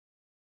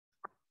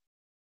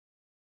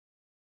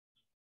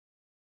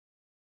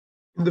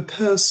In the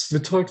past, we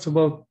talked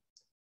about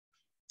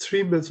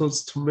three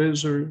methods to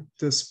measure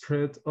the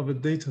spread of a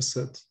data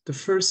set. The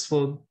first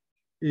one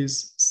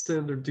is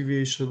standard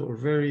deviation or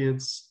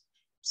variance.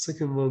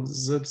 Second one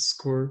is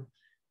z-score.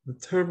 The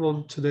third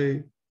one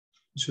today,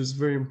 which is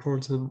very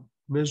important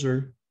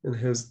measure and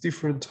has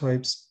different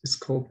types, is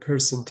called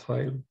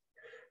percentile.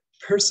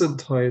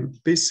 Percentile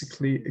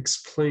basically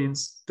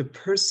explains the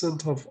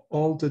percent of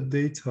all the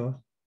data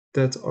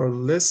that are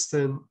less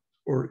than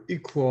or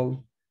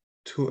equal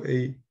to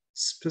a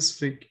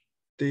specific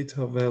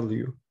data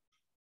value.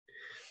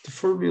 The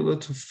formula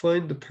to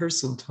find the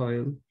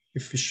percentile,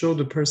 if we show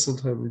the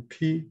percentile with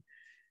P,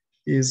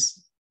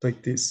 is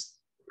like this: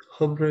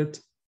 100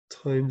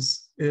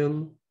 times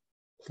L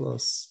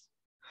plus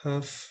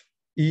half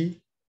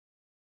E,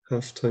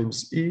 half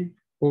times E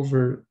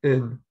over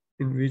N,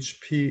 in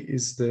which P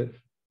is the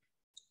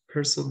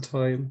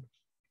percentile,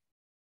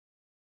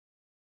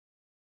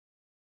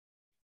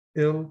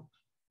 L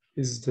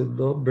is the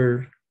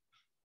number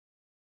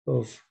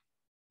of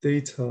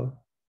data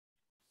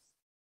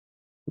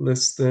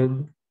less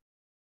than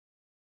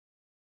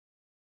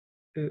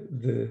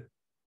the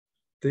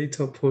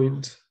data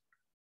point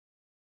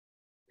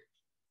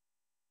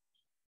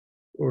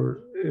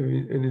or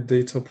any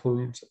data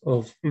point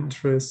of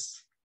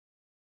interest.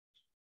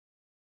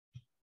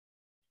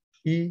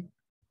 E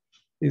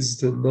is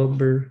the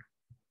number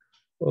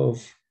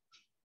of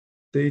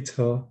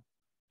data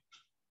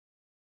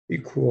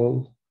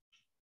equal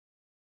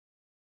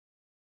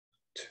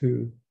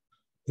to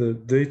the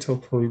data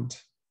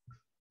point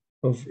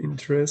of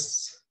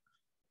interest,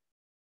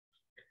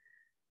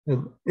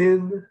 and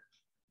N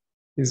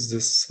is the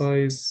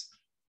size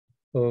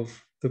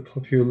of the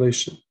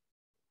population.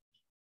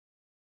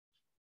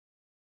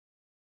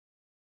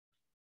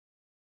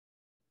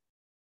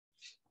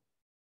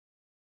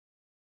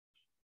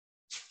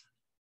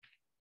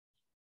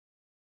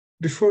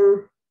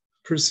 Before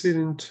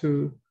proceeding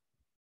to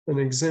an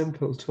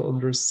example to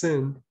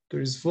understand,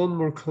 there is one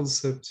more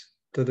concept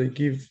that I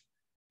give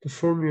the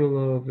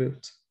formula of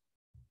it,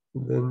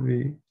 and then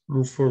we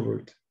move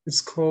forward. It's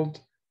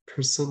called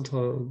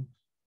percentile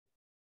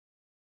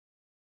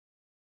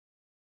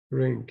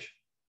rank.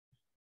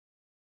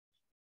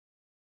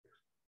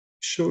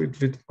 Show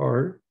it with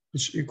R,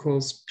 which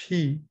equals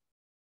P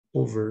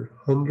over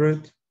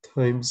 100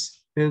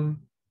 times N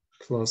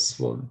plus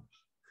 1.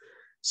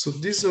 So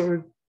these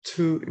are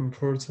two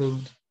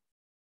important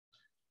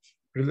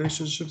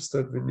relationships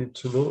that we need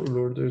to know in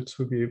order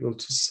to be able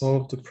to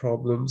solve the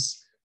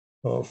problems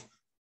of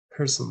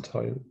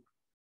percentile.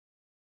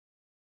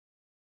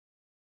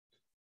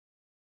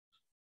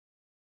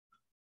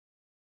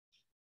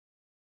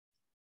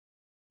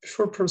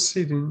 Before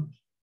proceeding,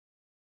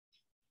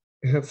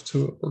 we have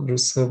to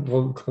understand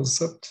one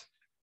concept.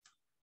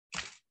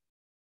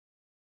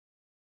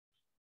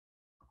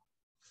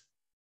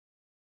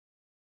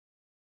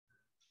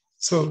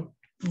 So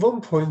one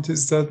point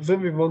is that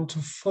when we want to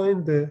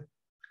find the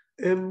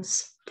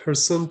mth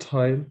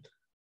percentile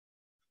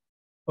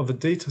of a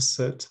data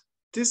set,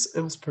 this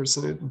mth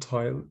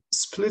percentile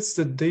splits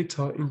the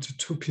data into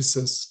two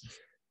pieces.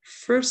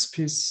 First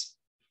piece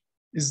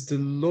is the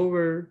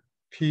lower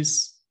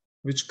piece,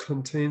 which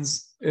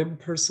contains m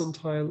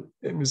percentile.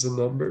 M is a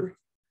number.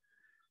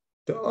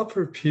 The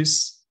upper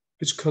piece,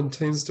 which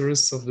contains the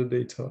rest of the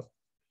data.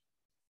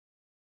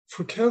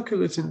 For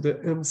calculating the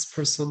mth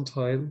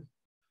percentile,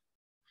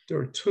 there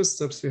are two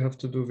steps we have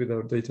to do with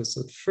our data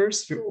set.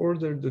 First, we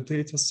order the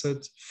data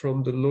set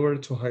from the lower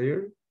to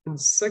higher, and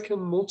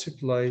second,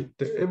 multiply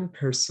the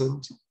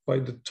m% by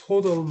the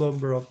total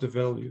number of the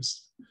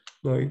values.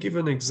 Now, I give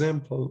an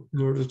example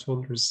in order to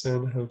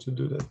understand how to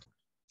do that.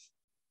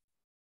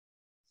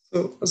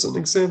 So, as an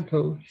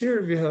example,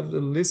 here we have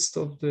the list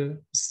of the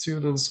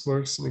students'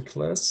 marks in a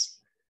class.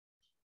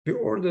 We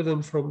order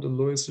them from the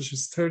lowest, which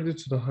is 30,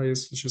 to the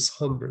highest, which is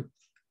 100.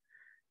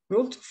 We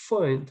want to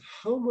find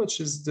how much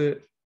is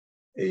the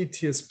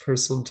 80th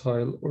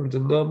percentile, or the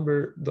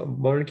number, the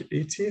mark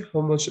 80,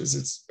 how much is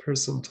its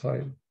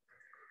percentile?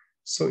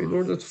 So in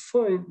order to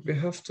find, we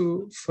have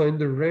to find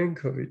the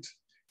rank of it.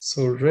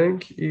 So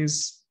rank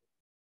is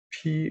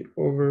P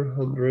over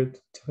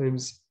 100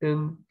 times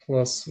N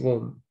plus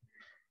 1.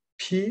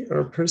 P,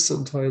 our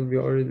percentile, we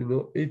already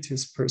know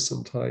 80th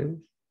percentile,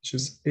 which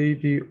is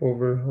 80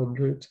 over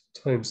 100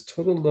 times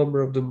total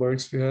number of the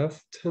marks we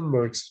have, 10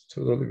 marks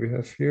totally we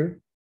have here.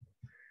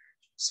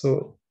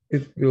 So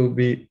it will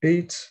be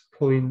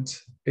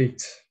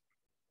 8.8.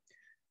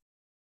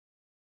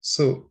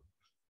 So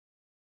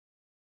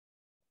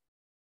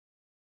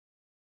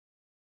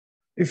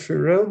if we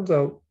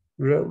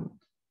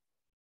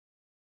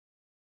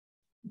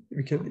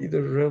we can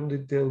either round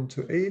it down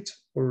to 8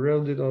 or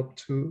round it up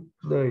to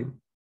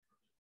 9,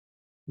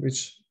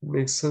 which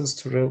makes sense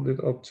to round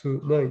it up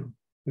to 9,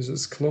 which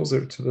is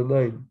closer to the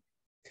 9.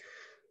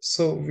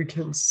 So we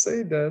can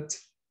say that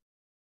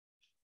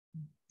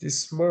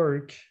this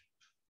mark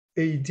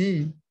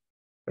AD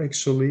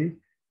actually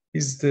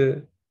is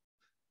the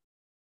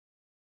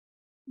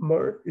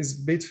mark is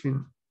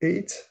between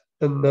 8th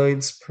and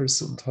 9th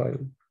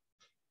percentile.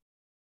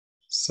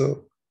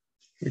 So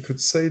we could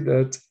say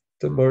that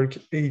the mark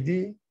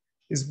AD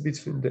is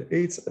between the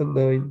 8th and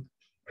 9th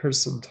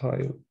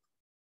percentile.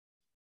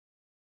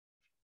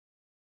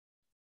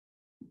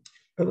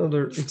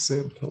 Another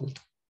example.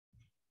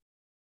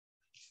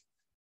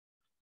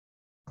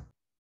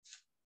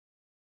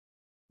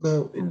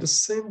 Now, in the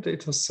same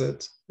data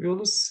set, we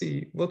want to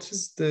see what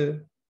is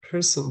the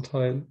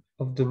percentile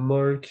of the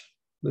mark,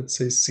 let's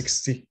say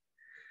 60.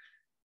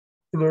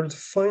 In order to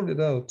find it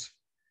out,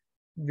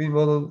 we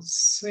want to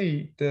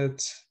see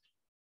that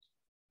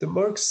the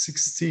mark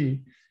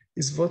 60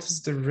 is what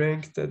is the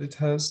rank that it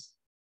has.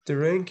 The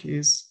rank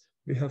is,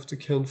 we have to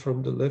count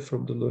from the left,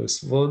 from the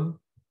lowest. 1,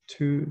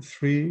 2,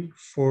 3,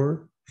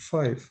 4,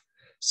 5.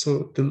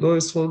 So the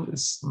lowest one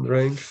is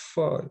rank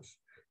 5.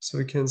 So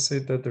we can say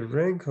that the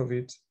rank of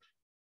it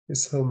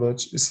is how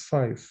much? Is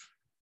 5.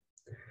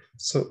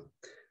 So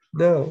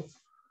now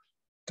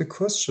the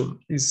question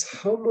is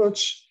how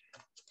much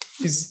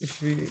is,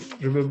 if we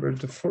remember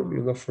the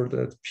formula for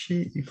that,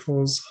 P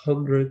equals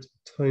 100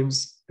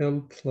 times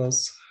L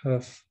plus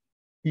half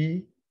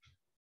E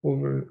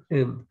over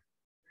N.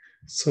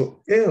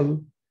 So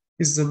L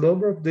is the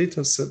number of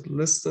data set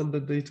less than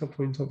the data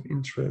point of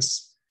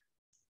interest.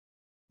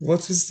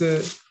 What is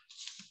the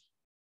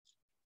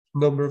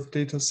number of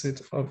data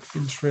set of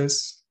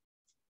interest?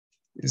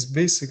 Is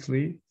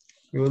basically,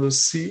 we want to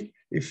see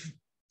if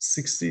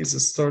 60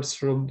 starts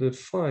from the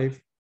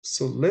 5,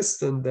 so less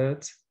than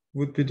that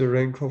would be the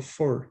rank of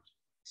 4.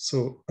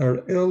 So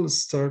our L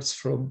starts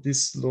from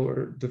this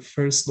lower, the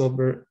first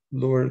number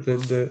lower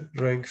than the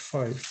rank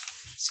 5.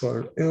 So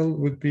our L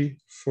would be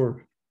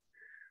 4.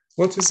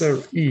 What is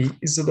our E?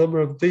 Is the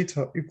number of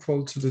data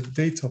equal to the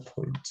data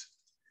point.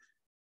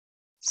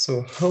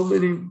 So how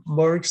many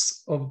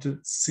marks of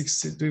the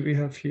 60 do we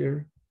have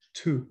here?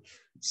 2.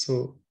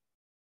 So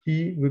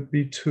E would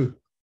be 2,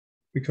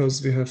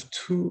 because we have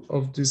 2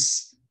 of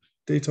this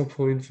data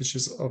point which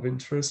is of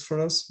interest for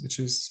us, which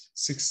is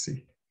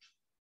 60.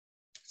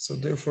 So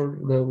therefore,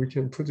 now we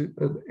can put it,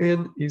 and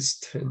N is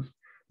 10.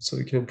 So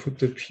we can put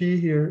the P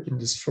here in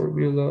this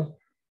formula,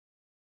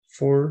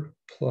 4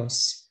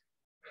 plus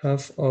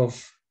half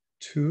of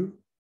 2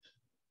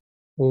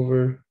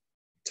 over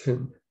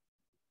 10.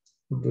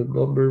 And the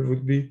number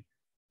would be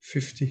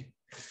 50.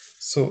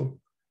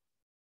 So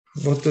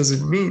what does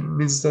it mean? It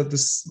means that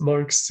this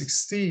mark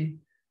 60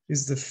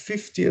 is the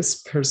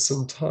 50th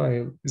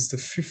percentile,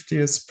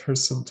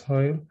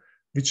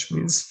 which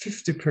means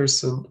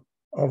 50%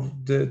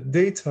 of the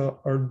data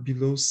are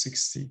below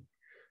 60.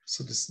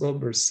 So this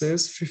number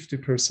says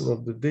 50%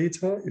 of the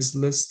data is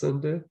less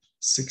than the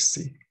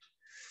 60.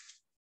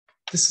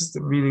 This is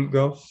the meaning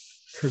of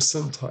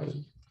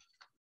percentile.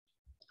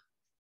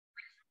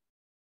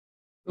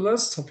 The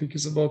last topic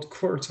is about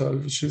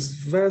quartile, which is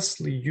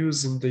vastly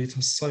used in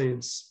data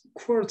science.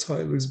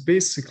 Quartile is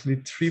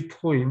basically 3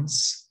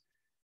 points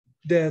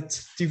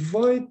that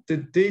divide the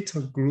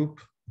data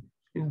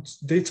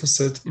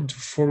set into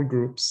 4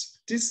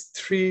 groups. These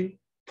 3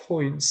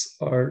 points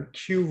are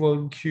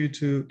Q1,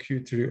 Q2,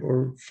 Q3,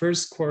 or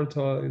first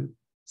quartile,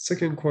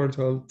 second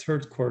quartile,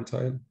 third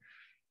quartile.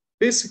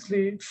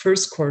 Basically,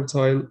 first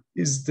quartile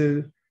is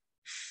the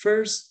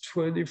first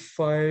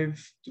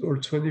 25 or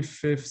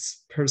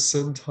 25th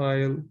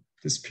percentile.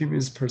 This P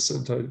means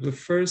percentile, the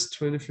first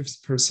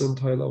 25th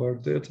percentile of our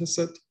data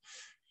set.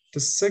 The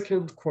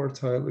second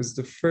quartile is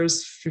the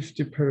first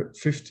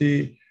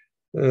 50th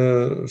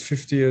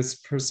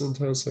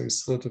percentile, so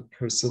it's not a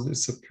percent,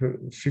 it's a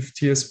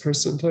 50th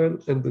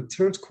percentile. And the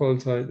third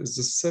quartile is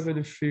the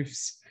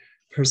 75th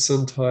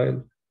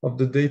percentile of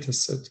the data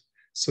set.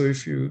 So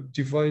if you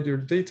divide your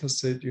data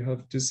set, you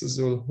have this as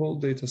a whole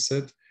data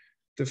set.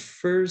 The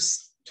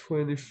first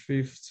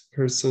 25th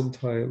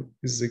percentile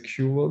is the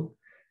Q1,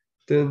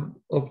 then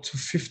up to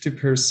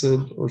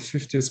 50% or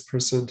 50th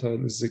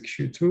percentile is the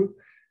Q2,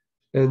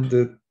 and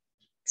the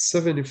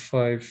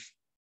 75th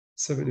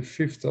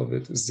of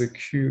it is the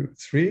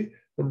Q3,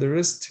 and the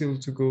rest till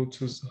to go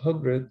to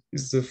 100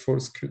 is the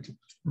fourth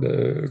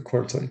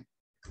quartile.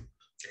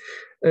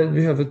 And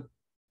we have a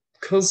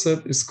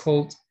concept is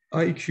called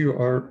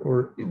IQR,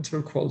 or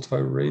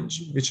interquartile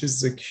range, which is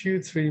the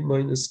Q3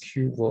 minus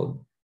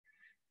Q1.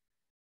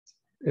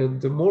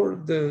 And the more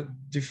the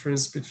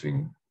difference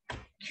between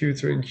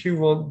Q3 and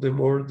Q1, the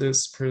more the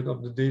spread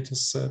of the data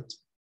set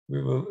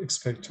we will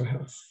expect to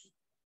have.